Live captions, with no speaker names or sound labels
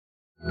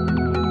Someday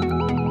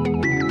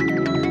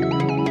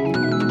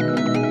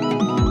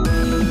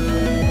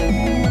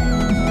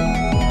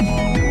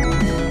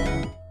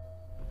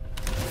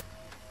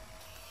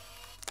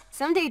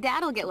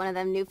Dad'll get one of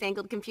them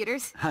newfangled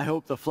computers. I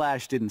hope the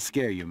flash didn't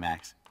scare you,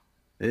 Max.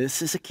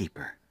 This is a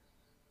keeper.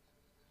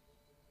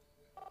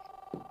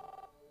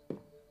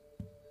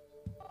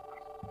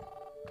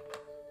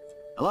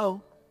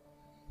 Hello?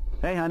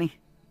 Hey, honey.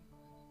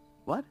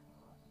 What?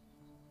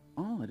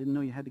 Oh, I didn't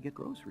know you had to get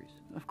groceries.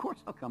 Of course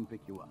I'll come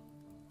pick you up.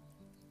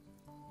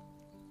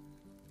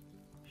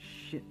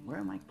 Shit, where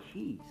are my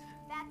keys?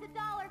 That's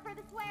 $1 for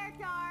the swear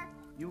jar.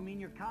 You mean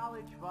your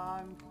college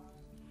fund?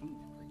 Keys,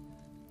 please.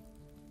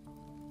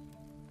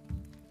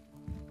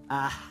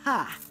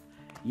 Aha!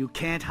 You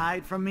can't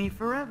hide from me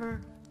forever.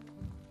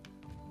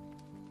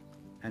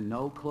 And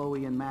no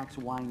Chloe and Max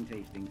wine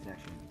tasting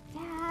session.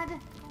 Dad.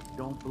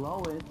 Don't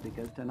blow it,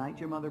 because tonight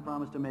your mother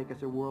promised to make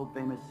us a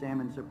world-famous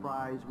salmon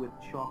surprise with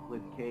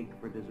chocolate cake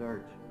for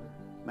dessert.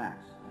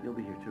 Max, you'll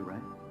be here too,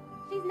 right?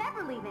 She's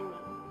never leaving me.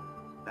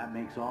 That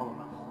makes all of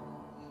us.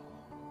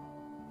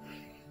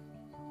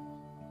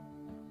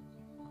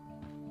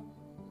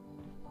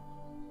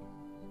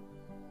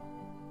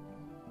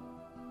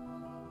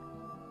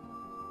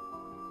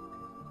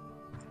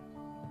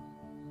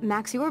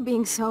 Max, you are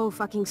being so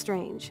fucking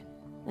strange.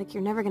 Like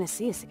you're never gonna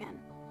see us again.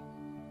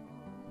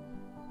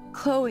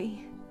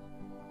 Chloe,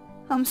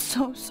 I'm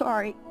so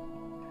sorry.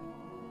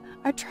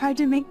 I tried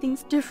to make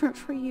things different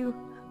for you.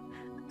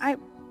 I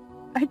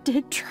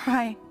did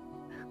try.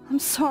 I'm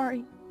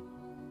sorry.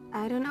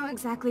 I don't know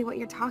exactly what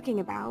you're talking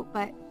about,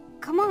 but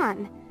come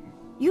on.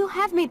 You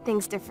have made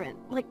things different,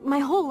 like my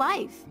whole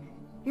life.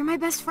 You're my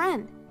best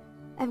friend.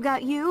 I've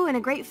got you and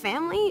a great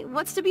family.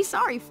 What's to be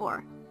sorry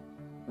for?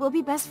 We'll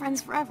be best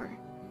friends forever.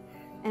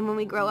 And when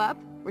we grow up,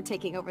 we're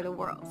taking over the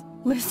world.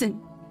 Listen,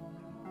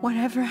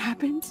 whatever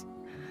happens,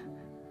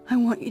 I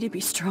want you to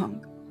be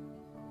strong.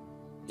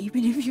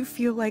 Even if you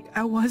feel like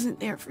I wasn't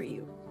there for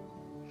you.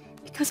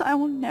 Because I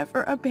will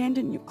never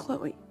abandon you,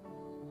 Chloe.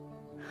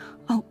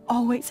 I'll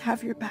always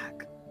have your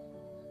back.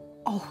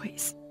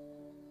 Always.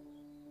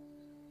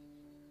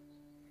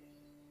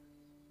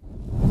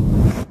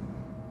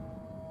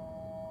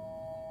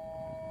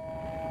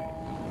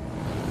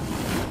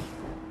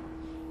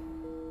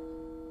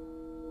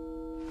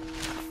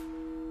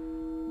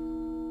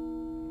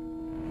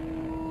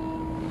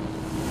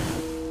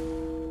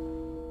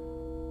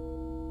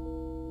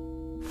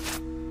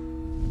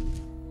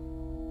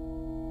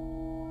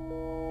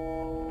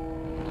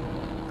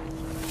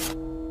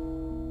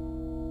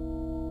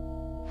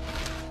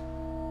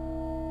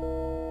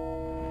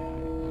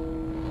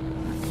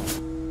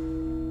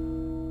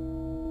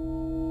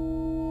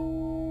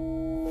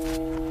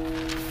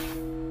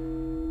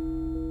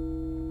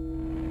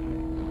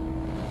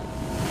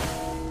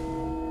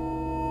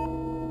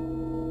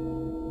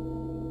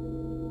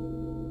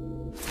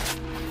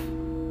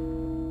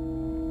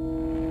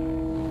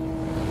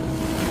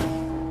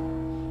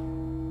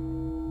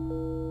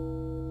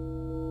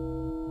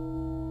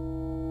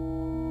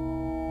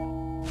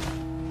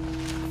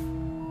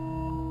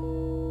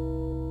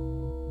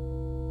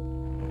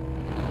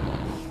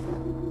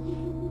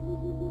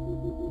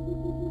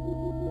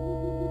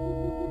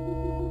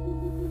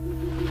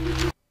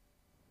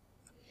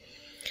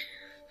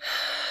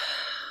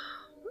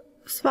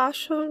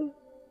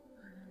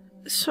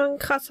 Ist schon ein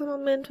krasser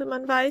Moment, wenn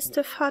man weiß,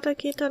 der Vater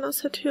geht dann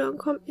aus der Tür und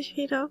kommt nicht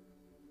wieder.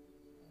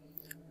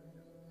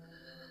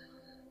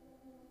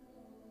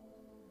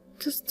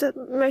 Das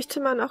möchte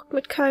man auch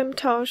mit keinem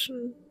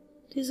tauschen,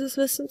 dieses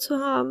Wissen zu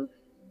haben.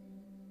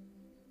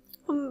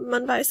 Und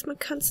man weiß, man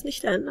kann es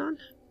nicht ändern.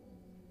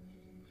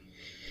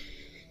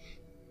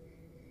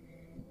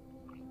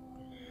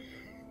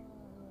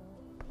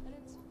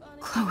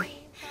 Chloe,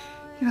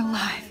 you're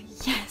alive.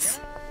 Yes.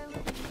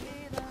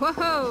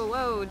 Whoa,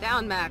 whoa,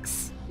 down,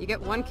 Max. You get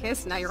one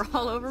kiss, now you're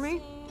all over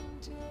me?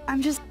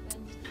 I'm just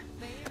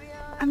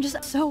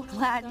so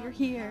glad you're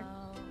here.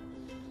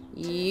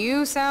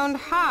 You sound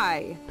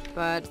high,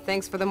 but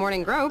thanks for the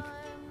morning grope.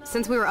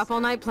 Since we were up all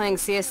night playing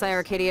CSI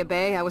Arcadia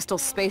Bay, I was still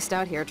spaced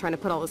out here trying to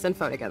put all this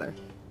info together.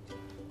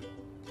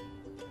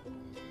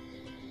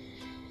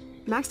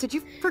 Max, did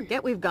you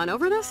forget we've gone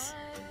over this?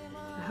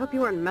 I hope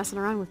you weren't messing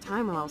around with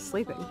time while I was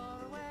sleeping.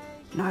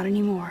 Not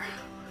anymore.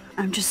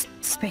 I'm just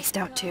spaced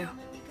out too.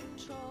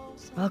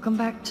 Welcome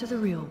back to the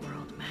real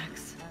world,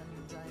 Max.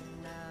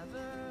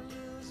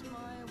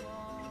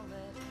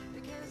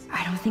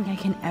 I don't think I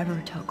can ever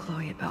tell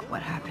Chloe about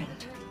what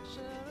happened.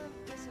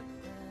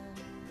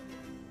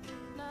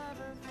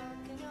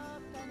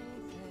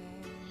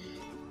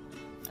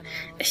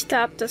 Ich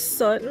glaube, das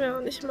sollten wir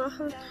auch nicht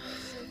machen.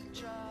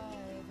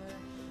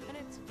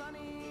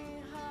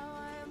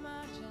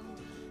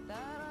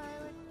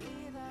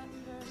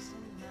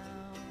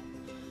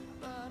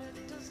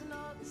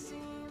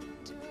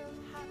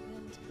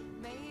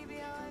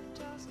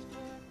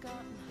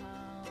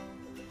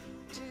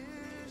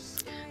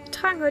 Wir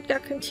tragen heute gar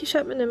kein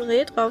T-Shirt mit einem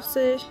Reh drauf,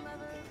 sehe ich.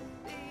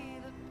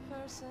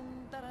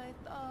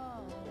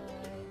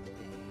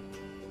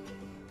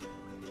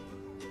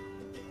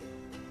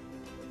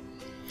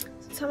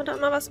 Jetzt haben wir doch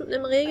immer was mit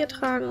einem Reh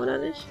getragen, oder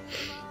nicht?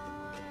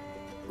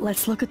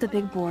 Let's look at the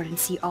big board and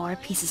see all our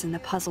pieces in the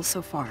puzzle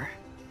so far.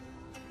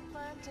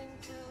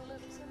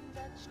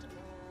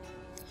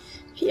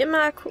 Wie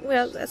immer gucken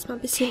wir also erstmal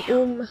ein bisschen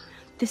um.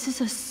 This is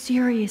a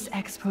serious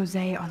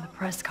expose on the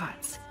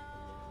Prescotts.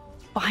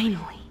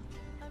 Finally.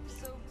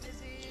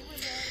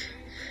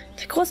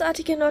 Der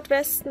großartige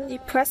Nordwesten, die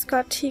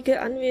Prescott-Tiegel,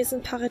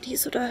 Anwesen,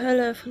 Paradies oder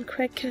Hölle von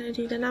Craig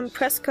Kennedy. Der Name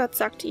Prescott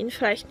sagte Ihnen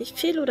vielleicht nicht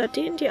viel oder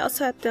denen, die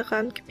außerhalb der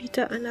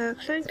Randgebiete einer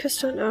kleinen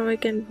Küste in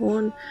Oregon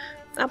wohnen.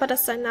 Aber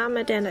dass sein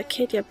Name, der in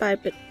Arcadia Bay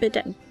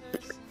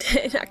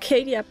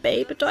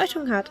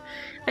Bedeutung hat.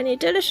 Eine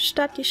idyllische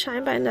Stadt, die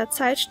scheinbar in der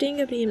Zeit stehen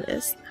geblieben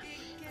ist.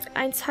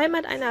 Einst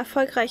Heimat einer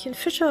erfolgreichen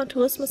Fischer- und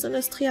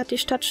Tourismusindustrie hat die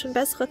Stadt schon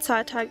bessere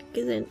Zahltage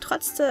gesehen.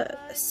 Trotz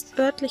des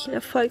örtlichen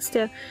Erfolgs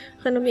der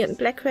renommierten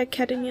Blackwell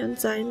Academy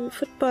und seinen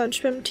Football- und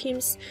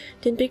Schwimmteams,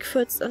 den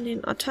Bigfoots und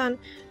den Ottern,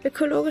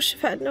 ökologische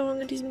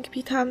Veränderungen in diesem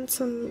Gebiet haben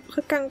zum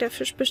Rückgang der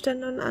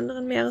Fischbestände und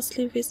anderen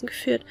Meereslebewesen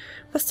geführt,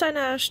 was zu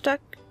einer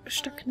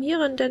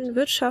stagnierenden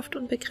Wirtschaft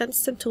und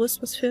begrenztem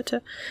Tourismus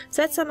führte.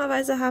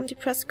 Seltsamerweise haben die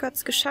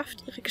Prescotts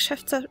geschafft, ihre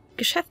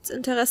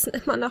Geschäftsinteressen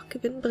immer noch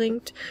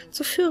gewinnbringend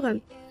zu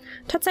führen.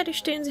 Tatsächlich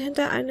stehen sie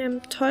hinter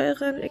einem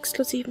teuren,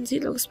 exklusiven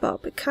Siedlungsbau,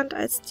 bekannt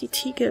als die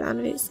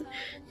Tiegel-Anwesen,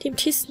 die im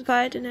tiefsten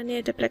Wald in der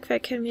Nähe der Blackwell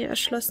Academy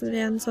erschlossen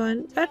werden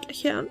sollen.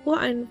 Örtliche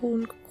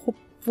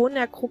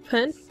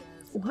Ureinwohnergruppen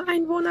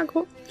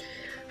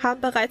haben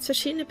bereits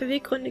verschiedene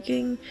Beweggründe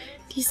gegen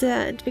diese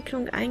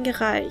Entwicklung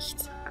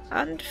eingereicht,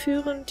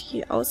 anführend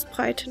die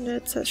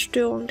ausbreitende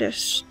Zerstörung der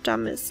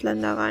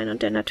Stammesländereien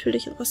und der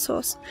natürlichen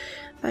Ressourcen.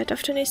 Weiter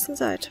auf der nächsten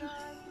Seite.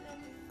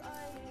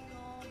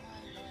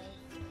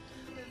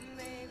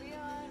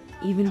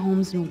 Even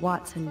Holmes and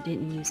Watson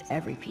didn't use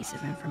every piece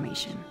of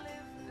information.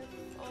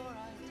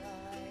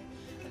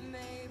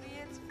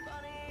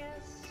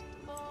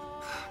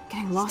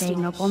 Getting lost.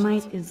 Staying up all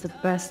night is the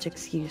best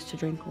excuse to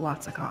drink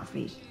lots of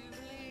coffee.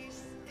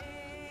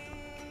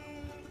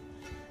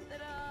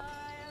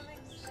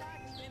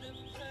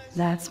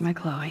 That's my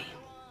Chloe.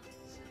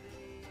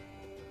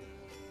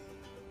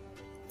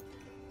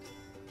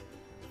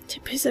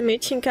 Typische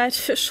Mädchenguide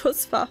für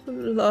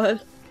Schusswaffen, lol.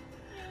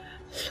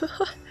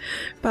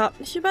 Überhaupt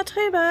nicht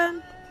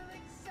übertrieben.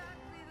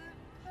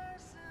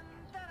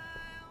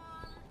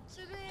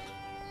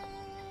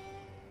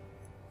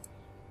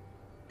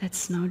 That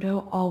snow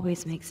dough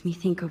always makes me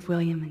think of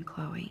William and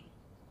Chloe.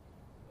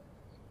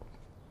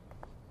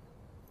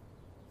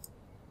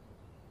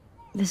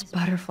 This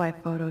butterfly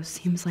photo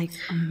seems like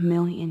a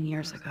million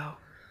years ago.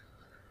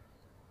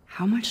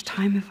 How much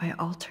time have I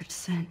altered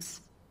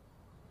since?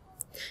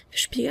 Wir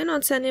spiegeln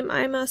uns ja in dem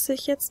Eimer, sehe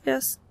ich jetzt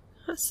erst.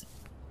 Was?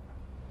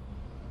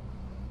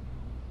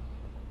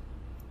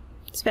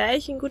 Das wäre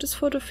eigentlich ein gutes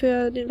Foto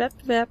für den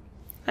Wettbewerb.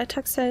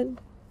 Alltagshelden.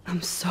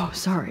 I'm so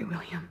sorry,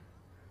 William.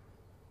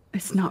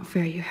 It's not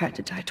fair you had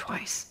to die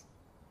twice.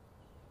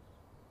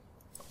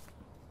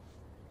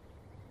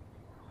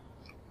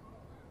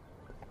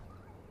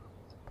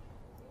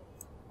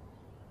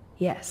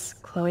 Yes,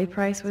 Chloe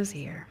Price was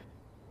here.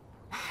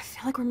 I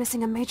feel like we're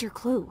missing a major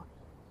clue.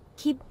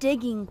 Keep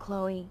digging,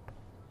 Chloe.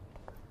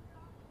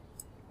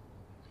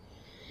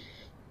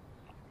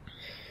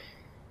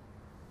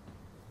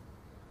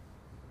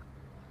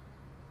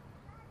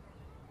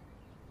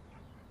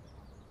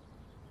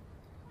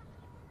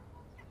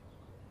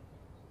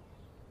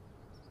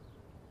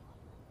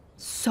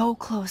 So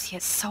close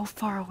yet so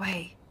far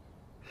away.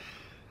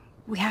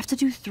 We have to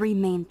do 3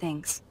 main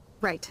things.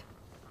 Right.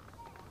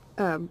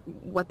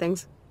 What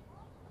things?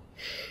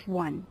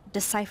 1.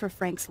 Decipher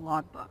Frank's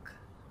logbook.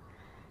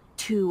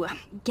 2.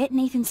 Get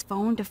Nathan's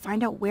phone to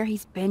find out where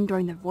he's been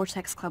during the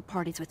Vortex Club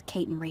parties with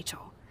Kate and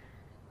Rachel.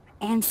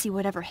 And see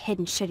whatever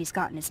hidden shit he's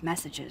got in his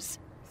messages.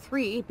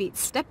 3. Beat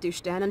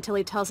Stepdouche Dan until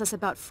he tells us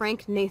about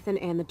Frank, Nathan,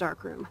 and the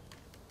darkroom.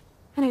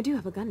 And I do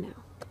have a gun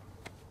now.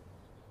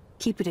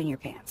 Keep it in your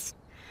pants.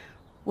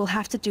 We'll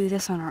have to do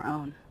this on our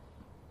own.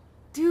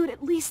 Dude,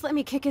 at least let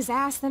me kick his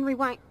ass, then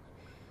rewind.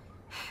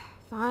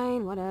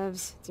 Fine,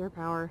 whatevs. It's your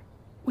power.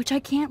 Which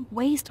I can't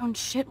waste on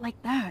shit like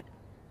that.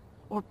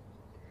 Or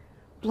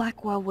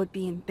Blackwell would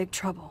be in big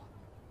trouble.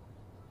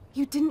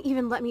 You didn't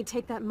even let me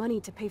take that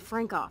money to pay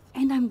Frank off.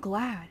 And I'm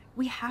glad.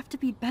 We have to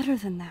be better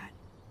than that.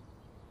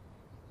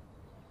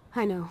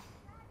 I know.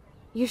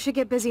 You should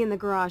get busy in the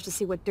garage to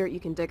see what dirt you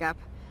can dig up.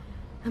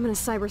 I'm gonna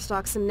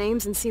cyberstalk some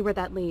names and see where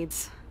that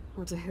leads.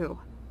 Or to who.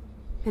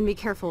 And be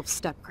careful of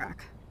Stepcrack.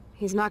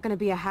 He's not gonna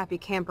be a happy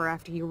camper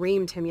after you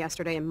reamed him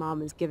yesterday and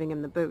Mom is giving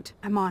him the boot.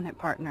 I'm on it,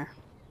 partner.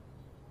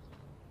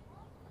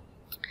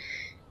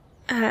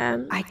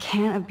 I I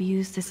can't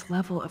abuse this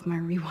level of my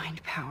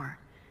rewind power.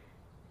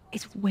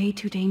 It's way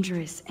too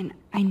dangerous, and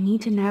I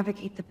need to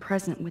navigate the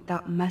present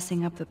without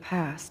messing up the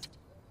past.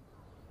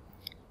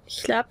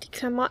 glaube, die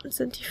Klamotten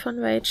sind die von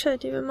Rachel,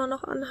 die wir immer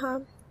noch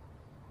anhaben.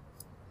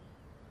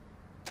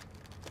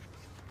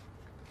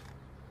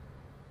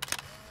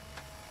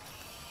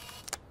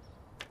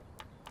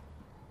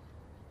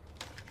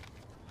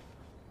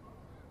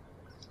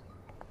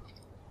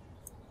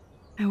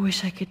 I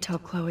wish I could tell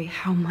Chloe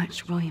how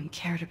much William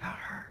cared about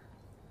her.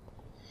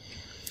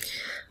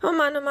 Oh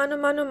Mann, oh Mann, oh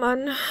Mann, oh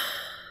Mann.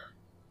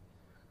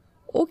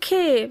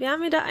 Okay, wir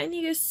haben wieder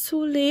einiges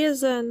zu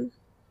lesen.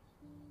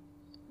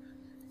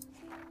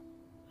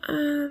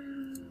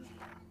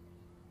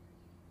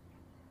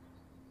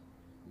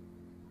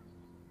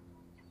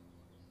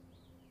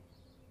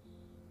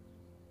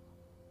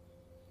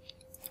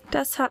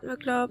 Das hatten wir,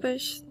 glaube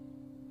ich.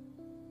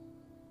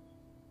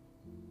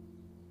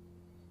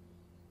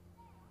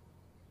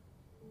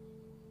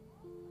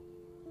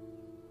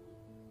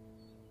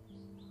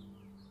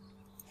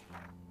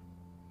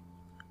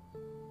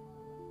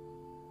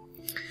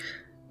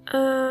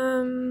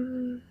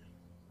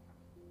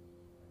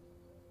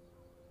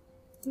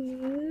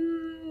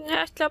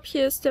 Ja, ich glaube,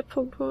 hier ist der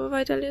Punkt, wo wir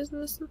weiterlesen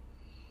müssen.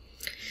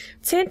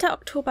 10.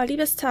 Oktober,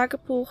 liebes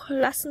Tagebuch.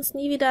 Lass uns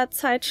nie wieder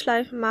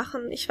Zeitschleifen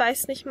machen. Ich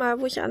weiß nicht mal,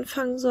 wo ich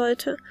anfangen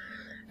sollte.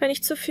 Wenn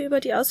ich zu viel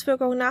über die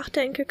Auswirkungen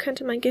nachdenke,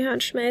 könnte mein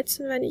Gehirn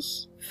schmelzen. Wenn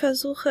ich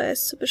versuche,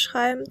 es zu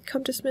beschreiben,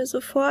 kommt es mir so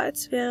vor,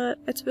 als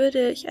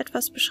würde ich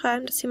etwas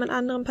beschreiben, das jemand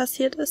anderem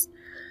passiert ist.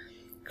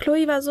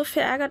 Chloe war so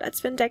verärgert,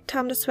 als wir entdeckt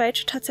haben, dass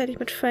Rachel tatsächlich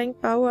mit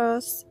Frank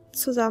Bowers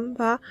zusammen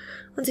war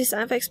und sie ist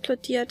einfach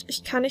explodiert.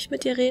 Ich kann nicht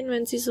mit ihr reden,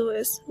 wenn sie so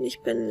ist. Und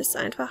ich bin es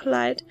einfach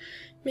leid,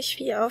 mich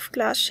wie auf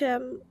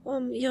Glasscherben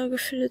um ihre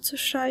Gefühle zu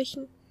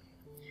scheuchen.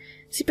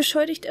 Sie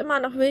beschuldigt immer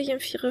noch William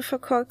für ihr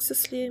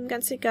verkorkstes Leben,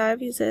 ganz egal,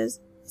 wie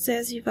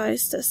sehr sie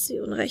weiß, dass sie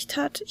Unrecht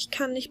hat. Ich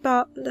kann nicht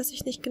behaupten, dass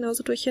ich nicht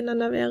genauso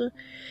durcheinander wäre.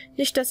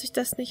 Nicht, dass ich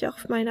das nicht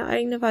auf meine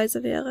eigene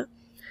Weise wäre.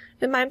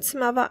 In meinem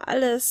Zimmer war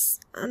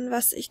alles, an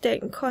was ich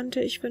denken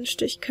konnte. Ich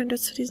wünschte, ich könnte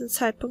zu diesem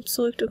Zeitpunkt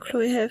zurück und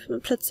Chloe helfen,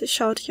 und plötzlich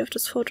schaute ich auf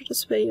das Foto,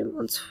 das William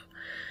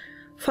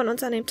von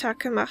uns an dem Tag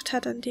gemacht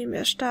hat, an dem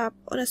er starb,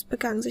 und es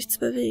begann sich zu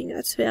bewegen,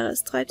 als wäre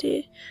es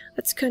 3D,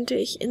 als könnte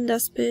ich in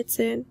das Bild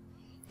sehen.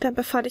 Dann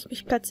befand ich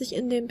mich plötzlich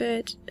in dem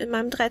Bild, in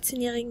meinem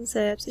 13-jährigen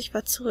Selbst. Ich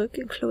war zurück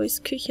in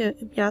Chloes Küche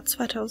im Jahr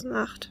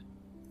 2008.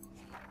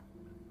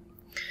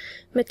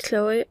 Mit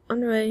Chloe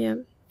und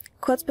William.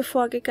 Kurz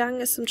bevor er gegangen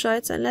ist, um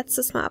Joyce ein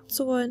letztes Mal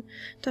abzuholen,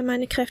 da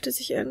meine Kräfte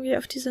sich irgendwie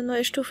auf diese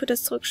neue Stufe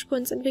des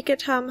Zurückspulens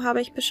entwickelt haben,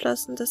 habe ich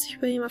beschlossen, dass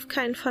ich William auf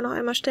keinen Fall noch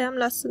einmal sterben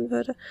lassen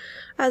würde.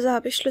 Also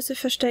habe ich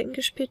Schlüsselverstecken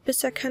gespielt,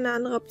 bis er keine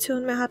andere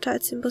Option mehr hatte,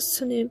 als den Bus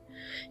zu nehmen.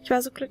 Ich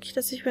war so glücklich,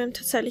 dass ich William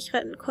tatsächlich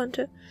retten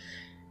konnte.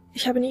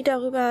 Ich habe nie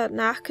darüber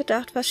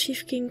nachgedacht, was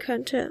schiefgehen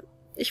könnte.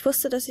 Ich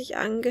wusste, dass ich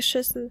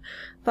angeschissen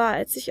war,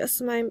 als ich aus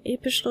meinem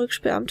epischen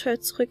Rückspielabenteuer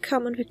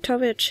zurückkam und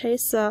Victoria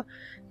Chase sah.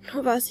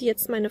 Nur war sie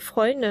jetzt meine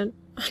Freundin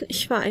und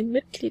ich war ein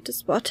Mitglied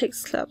des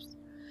Vortex Clubs.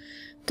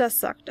 Das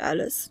sagt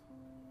alles.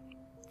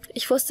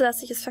 Ich wusste,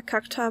 dass ich es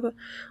verkackt habe,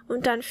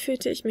 und dann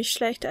fühlte ich mich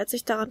schlecht, als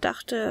ich daran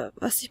dachte,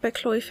 was sich bei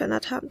Chloe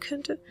verändert haben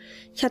könnte.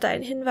 Ich hatte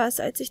einen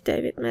Hinweis, als ich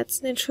David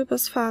Madsen den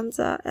Schulbus fahren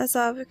sah. Er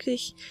sah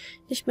wirklich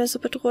nicht mehr so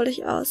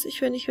bedrohlich aus. Ich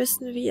will nicht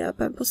wissen, wie er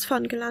beim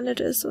Busfahren gelandet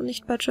ist und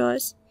nicht bei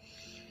Joyce.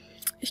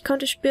 Ich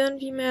konnte spüren,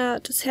 wie mir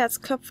das Herz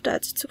klopfte,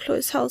 als ich zu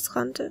Chloes Haus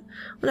rannte.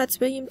 Und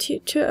als William die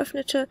Tür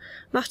öffnete,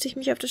 machte ich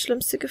mich auf das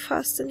Schlimmste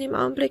gefasst. In dem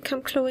Augenblick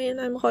kam Chloe in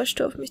einem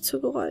Rollstuhl auf mich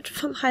zugerollt,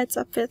 vom Hals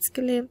abwärts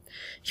gelähmt.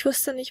 Ich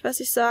wusste nicht, was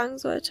ich sagen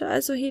sollte,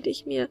 also hielt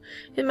ich mir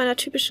in meiner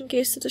typischen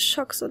Geste des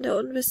Schocks und der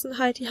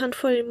Unwissenheit die Hand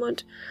vor den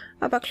Mund.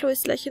 Aber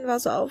Chloes Lächeln war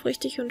so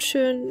aufrichtig und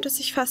schön, dass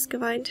ich fast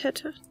geweint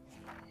hätte.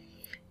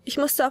 Ich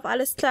musste auf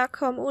alles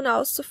klarkommen, ohne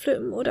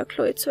auszuflippen oder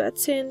Chloe zu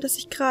erzählen, dass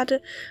ich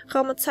gerade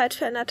Raum und Zeit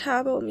verändert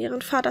habe, um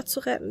ihren Vater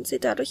zu retten, sie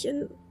dadurch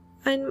in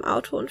einem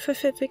Autounfall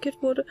verwickelt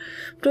wurde,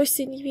 wodurch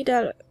sie nie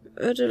wieder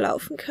würde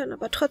laufen können,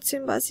 aber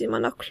trotzdem war sie immer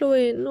noch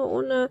Chloe, nur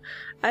ohne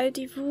all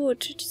die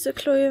Wut. Diese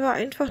Chloe war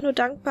einfach nur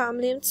dankbar, am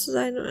Leben zu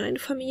sein und eine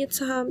Familie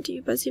zu haben, die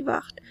über sie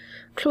wacht.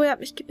 Chloe hat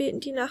mich gebeten,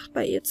 die Nacht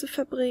bei ihr zu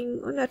verbringen,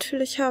 und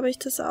natürlich habe ich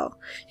das auch.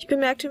 Ich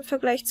bemerkte im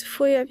Vergleich zu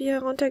vorher, wie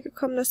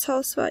heruntergekommen das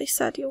Haus war. Ich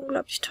sah die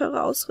unglaublich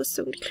teure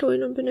Ausrüstung, die Chloe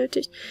nun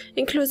benötigt,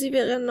 inklusive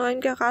ihrem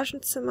neuen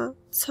Garagenzimmer.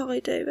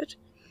 Sorry, David.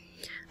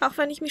 Auch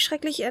wenn ich mich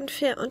schrecklich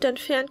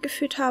entfernt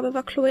gefühlt habe,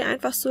 war Chloe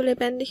einfach so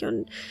lebendig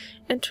und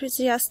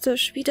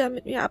enthusiastisch, wieder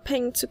mit mir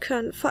abhängen zu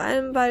können, vor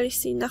allem, weil ich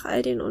sie nach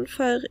dem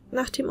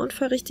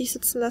Unfall richtig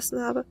sitzen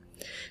lassen habe.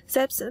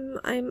 Selbst in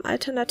einem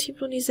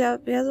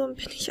Alternativ-Universum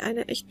bin ich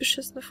eine echt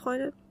beschissene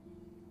Freundin.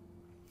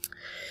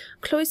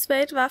 Chloes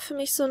Welt war für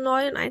mich so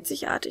neu und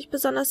einzigartig,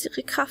 besonders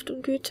ihre Kraft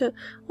und Güte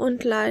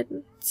und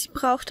Leiden. Sie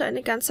brauchte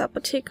eine ganze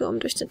Apotheke, um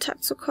durch den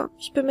Tag zu kommen.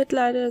 Ich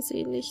bemitleide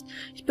sie nicht.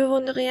 Ich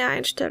bewundere ihre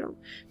Einstellung.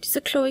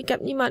 Diese Chloe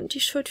gab niemandem die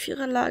Schuld für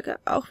ihre Lage,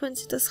 auch wenn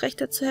sie das Recht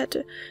dazu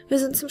hätte. Wir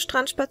sind zum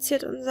Strand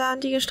spaziert und sahen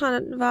die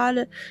gestrandeten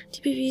Wale, die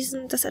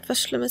bewiesen, dass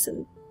etwas Schlimmes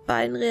in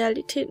beiden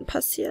Realitäten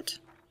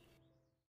passiert.